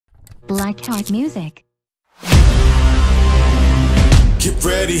Blackheart Music. Get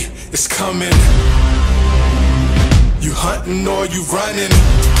ready, it's coming. You hunting or you running?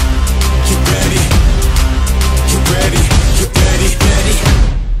 Get ready, get ready, get ready, ready.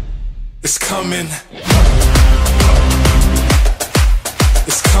 It's coming.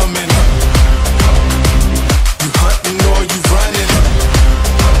 It's coming. You hunting or you running?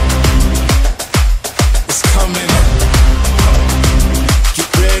 It's coming. Get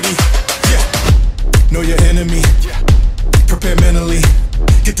ready, yeah. Know your enemy. Prepare mentally.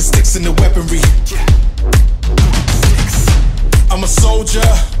 Get the sticks and the weaponry. I'm a soldier.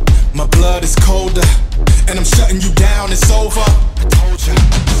 My blood is colder, and I'm shutting you down. It's over. I told you.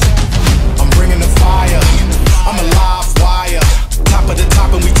 I'm bringing the fire. I'm a live wire. Top of the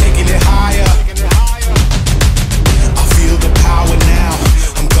top, and we taking it higher. I feel the power now.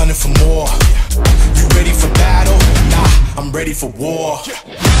 I'm gunning for more. You ready for battle? Nah, I'm ready for war.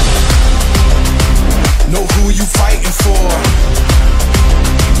 Know who you fighting for.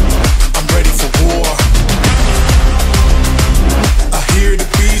 I'm ready for war. I hear the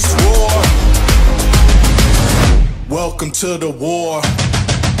beast roar. Welcome to the war.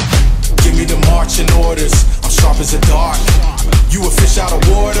 Give me the marching orders. I'm sharp as a dart. You a fish out of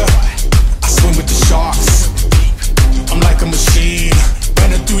water. I swim with the sharks. I'm like a machine,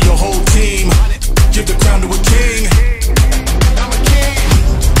 running through your whole team. Give the crown to a king. I'm a king.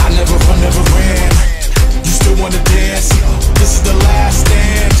 I never run, never ran. You still wanna dance? This is the last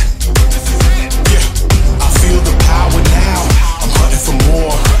stand. Yeah, I feel the power now. I'm hunting for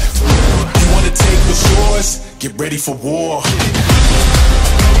more. You wanna take what's yours? Get ready for war.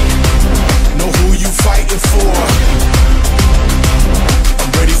 Know who you fighting for.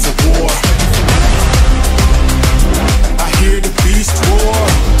 I'm ready for war. I hear the beast roar.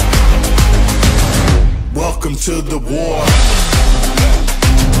 Welcome to the war.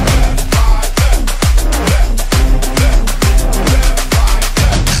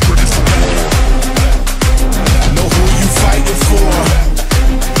 Know who you fighting for.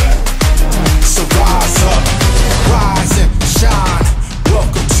 So rise up, rise and shine.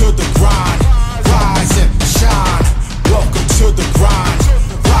 Welcome to the grind. Rise and shine. Welcome to the grind.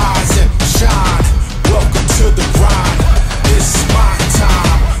 Rise and shine. Welcome to the grind. It's my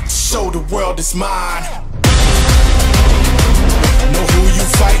time to show the world it's mine. Know who you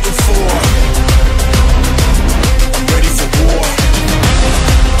fighting for. I'm ready for war.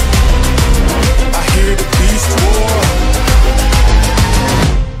 I hear the beast roar.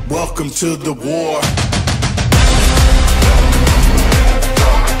 Welcome to the war.